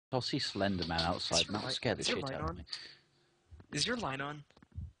I'll see Slender Man outside and that'll scare the shit out of me. Is your light on?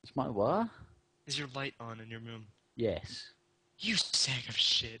 It's my what? Is your light on in your room? Yes. You sack of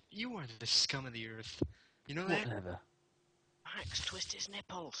shit. You are the scum of the earth. You know that? Whatever. Max, twist his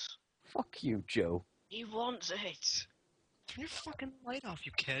nipples. Fuck you, Joe. He wants it. Turn your fucking light off,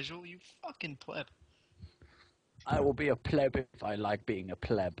 you casual. You fucking pleb. I will be a pleb if I like being a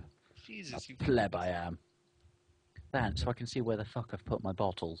pleb. Jesus, A pleb I am. Then, so I can see where the fuck I've put my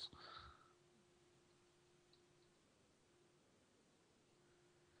bottles.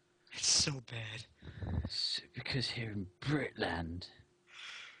 It's so bad. So, because here in Britland...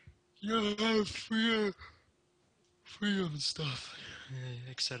 You have freedom and stuff,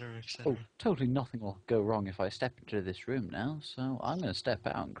 etc., etc. Oh, totally nothing will go wrong if I step into this room now, so I'm going to step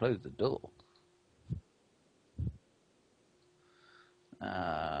out and close the door.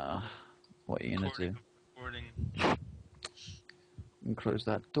 What are you going to do? Recording. And close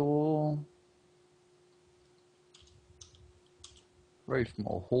that door. Road for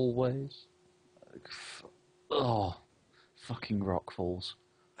more hallways. Oh, fucking rock falls.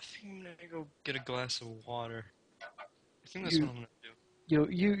 I think I'm gonna go get a glass of water. I think that's what I'm gonna do.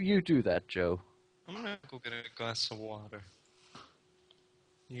 You do that, Joe. I'm gonna go get a glass of water.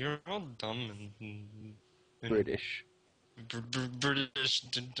 You're all dumb and British. British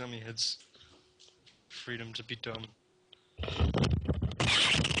dummy heads. Freedom to be dumb.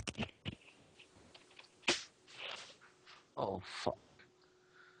 Oh, fuck.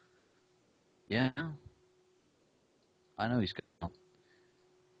 Yeah. I know he's gone.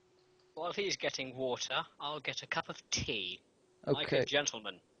 While he's getting water, I'll get a cup of tea. Okay. Like a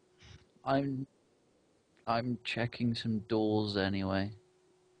gentleman. I'm checking some doors anyway.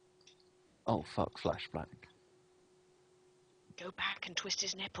 Oh, fuck, flashback. Go back and twist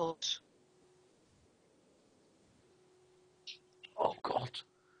his nipples. Oh, God.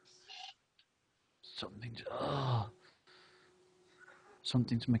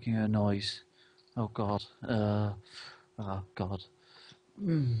 Something's making a noise. Oh, God. Oh, God.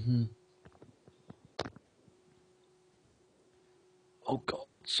 Oh, God.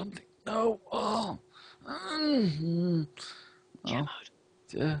 Something. No. Oh.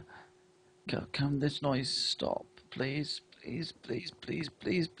 Can this noise stop? Please, please, please, please,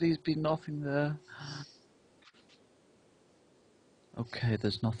 please, please be nothing there. Okay,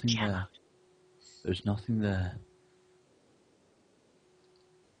 there's nothing there. There's nothing there.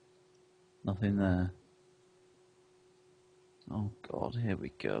 Nothing there. Oh, God, here we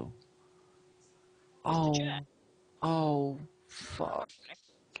go. Oh, fuck.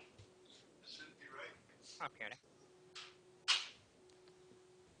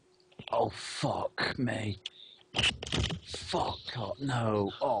 Oh, fuck me. Fuck, God,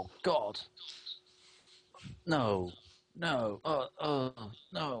 no. Oh, God. No. No.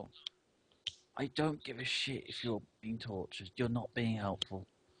 No. I don't give a shit if you're being tortured. You're not being helpful.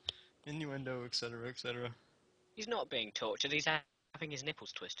 Innuendo, etc., etc. He's not being tortured, he's having his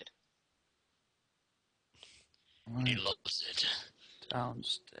nipples twisted. Right. He loves it.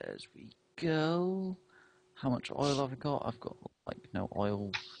 Downstairs we go. How much oil have I got? I've got, like, no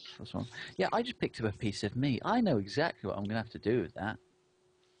oil. Yeah, I just picked up a piece of meat. I know exactly what I'm going to have to do with that.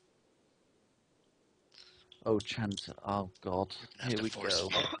 Oh, chance. Oh, God. Here we go.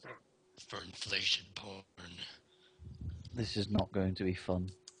 For inflation porn. This is not going to be fun.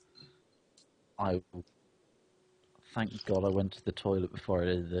 Thank God I went to the toilet before I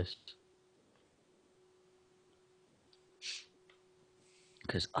did this.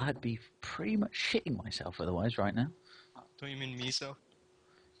 Because I'd be pretty much shitting myself otherwise right now. Don't you mean miso?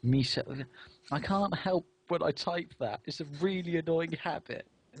 Miso. I can't help when I type that. It's a really annoying habit.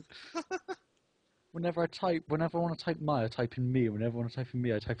 Whenever I want to type my, I type in me. Whenever I want to type in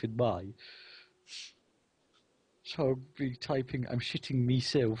me, I type in my. So I'll be typing, I'm shitting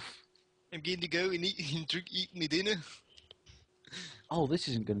myself. I'm going to go and eat my dinner. Oh, this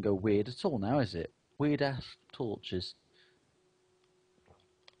isn't going to go weird at all now, is it? Weird ass tortures.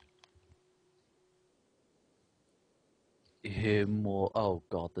 Hear more. Oh,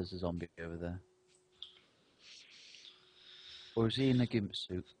 God, there's a zombie over there. Or is he in a gimp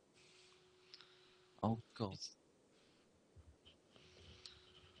suit? Oh, God.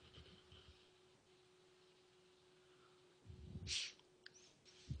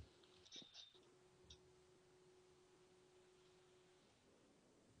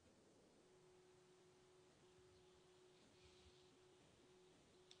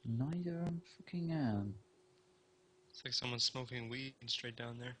 Neither am fucking am. It's like someone's smoking weed straight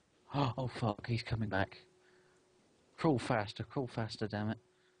down there. Oh, fuck, he's coming back. Crawl faster, damn it.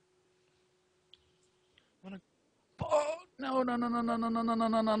 Oh, no, No, no, no, no, no, no, no, no,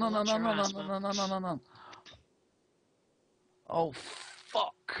 no, no, no, no, no, Watch no, your no, no, ass, no, no, no, Max. no, no. Oh,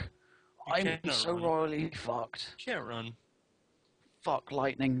 fuck. You I'm cannot so run. royally fucked. You can't run. Fuck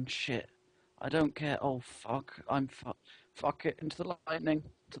lightning shit. I don't care. Oh, fuck. I'm fucked. Fuck it. Into the lightning.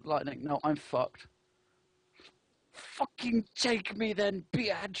 To the lightning. No, I'm fucked. Fucking take me then,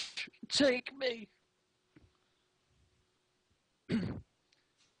 biatch. Take me. Okay.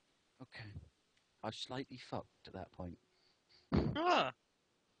 I was slightly fucked at that point. Ah!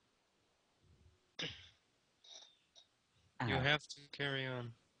 Ow. You have to carry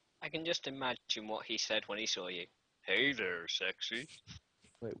on. I can just imagine what he said when he saw you. Hey there, sexy.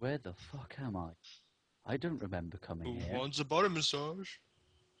 Wait, where the fuck am I? I don't remember coming Who here. wants a body massage?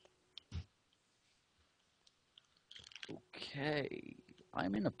 Okay.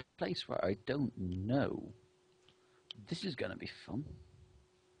 I'm in a place where I don't know. This is gonna be fun.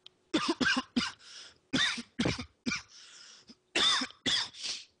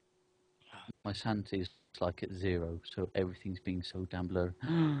 My sanity is like at 0, so everything's being so damn blurry.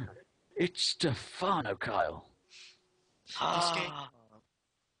 It's Stefano, Kyle. Ah,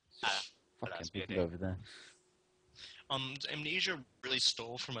 Fucking that's people beauty. over there. Amnesia really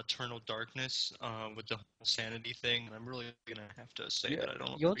stole from Eternal Darkness with the whole sanity thing, and I'm really gonna have to say that I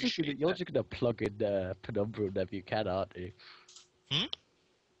don't appreciate You're that. just gonna plug in Penumbra whenever you can, aren't you? Hmm?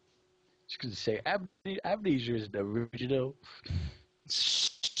 Just gonna say Amnesia is the original. It's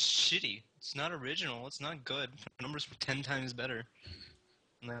shitty. It's not original. It's not good. Numbers were 10 times better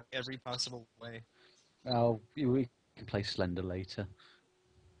in every possible way. Oh, we can play Slender later.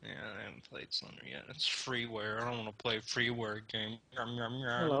 Yeah, I haven't played Slender yet. It's freeware. I don't want to play a freeware game.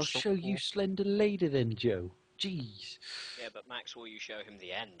 Well, I'll So show you cool. Slender later then, Joe. Jeez. Yeah, but Max, will you show him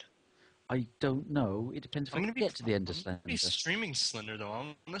the end? I don't know. It depends if I can get to the end of I'm gonna be Slender. streaming Slender though.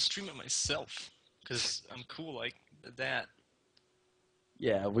 I'm gonna stream it myself because I'm cool like that.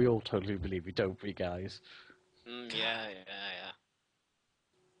 Yeah, we all totally believe we don't we, guys? Yeah.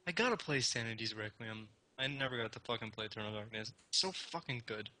 I gotta play Sanity's Requiem. I never got to fucking play Eternal Darkness. It's so fucking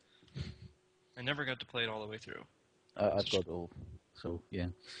good. I never got to play it all the way through. I've got it all. So, yeah.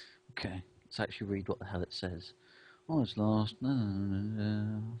 Okay. Let's actually read what the hell it says. I was lost.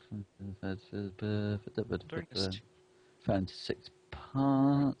 Darkness 2. Found 6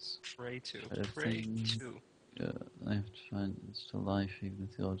 parts. Pray 2. Pray Everything. 2. I have to find it's still life even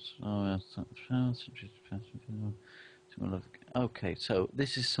if the odds. Oh, okay, so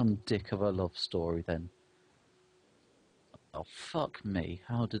this is some dick of a love story then. Oh, fuck me.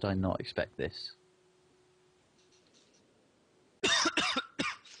 How did I not expect this?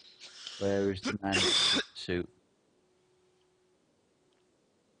 Where is the man in the suit?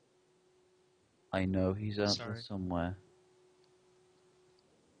 I know he's out there Sorry. somewhere.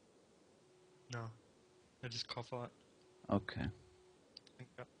 No. I just cough a lot. Okay.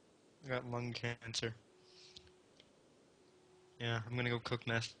 I got lung cancer. Yeah, I'm gonna go cook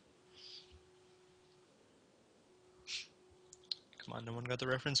meth. Come on, no one got the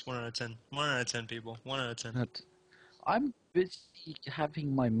reference? 1 out of 10. 1 out of 10, people. 1 out of 10. But I'm busy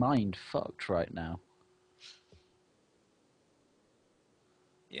having my mind fucked right now.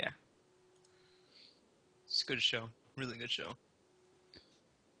 Yeah. It's a good show. Really good show.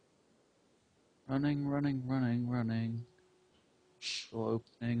 Running, running, running, running. Door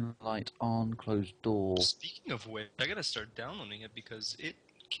opening, light on, closed door. Speaking of which, I gotta start downloading it because it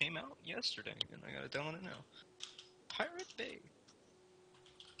came out yesterday, and I gotta download it now. Pirate Bay.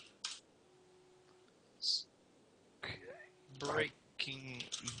 Okay. Breaking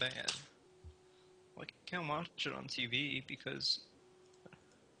Bad. Well, I can't watch it on TV because...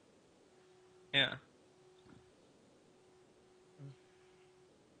 Yeah.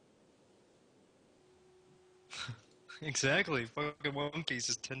 Exactly. Fucking One Piece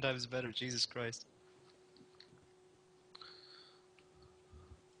is 10 times better. Jesus Christ.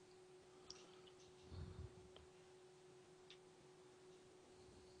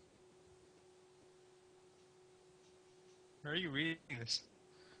 Where are you reading this?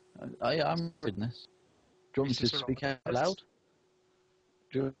 I'm reading this. Do you want me to Sort of speak out artist? loud?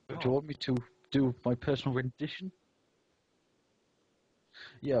 Do you want me to do my personal rendition?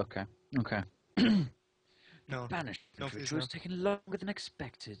 Yeah, okay. Okay. No. Banishment No, please ritual no. has taken longer than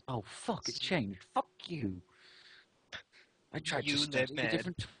expected. Oh, fuck, it changed. Fuck you. I tried to You that study the bad.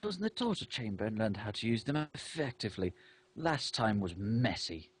 different tools in the torture chamber and learned how to use them effectively. Last time was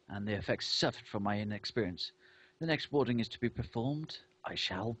messy, and the effects suffered from my inexperience. The next warding is to be performed. I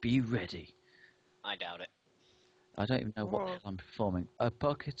shall be ready. I doubt it. I don't even know what the hell I'm performing. A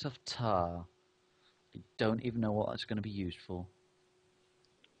bucket of tar. I don't even know what that's going to be used for.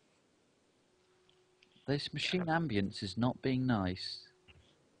 This machine ambience is not being nice.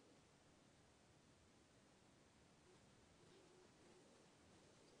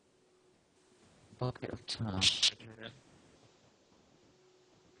 Bucket of tar.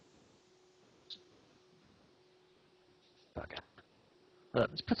 Bugger.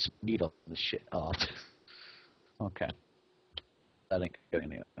 Let's put some meat on this shit art. Okay. That ain't going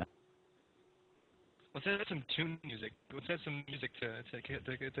anywhere. Let's add some tune music. Let's add some music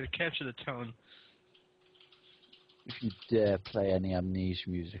to capture the tone. If you dare play any Amnesia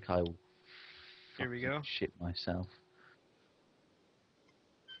music, I will Here we fucking go. shit myself.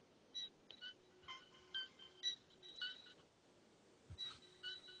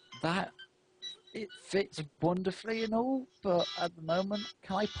 That, it fits wonderfully and all, but at the moment,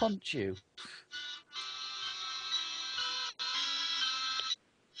 can I punch you?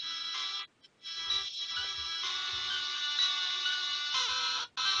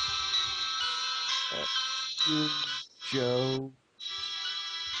 You, Joe.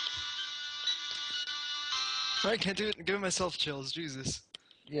 I can't do it. Giving myself chills. Jesus.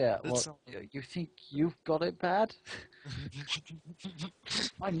 Yeah, That's well, you think you've got it bad?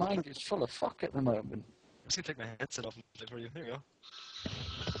 My mind is full of fuck at the moment. I'm just gonna take my headset off and play for you. There you go.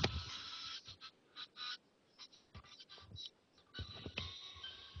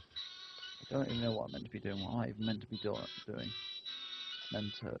 I don't even know what I'm meant to be doing. What am I even meant to be doing?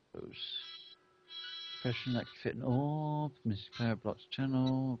 Mentos. Expression that can fit in orb. Mystic Power Blocks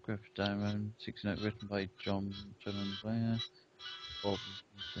Channel. Griffith Diamond. 6 note written by John Blair. Orb.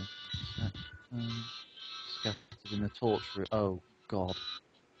 Scattered in the torch room. Oh, God.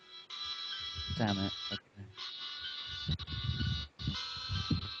 Damn it. Okay.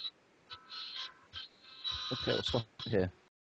 Okay, we'll stop here.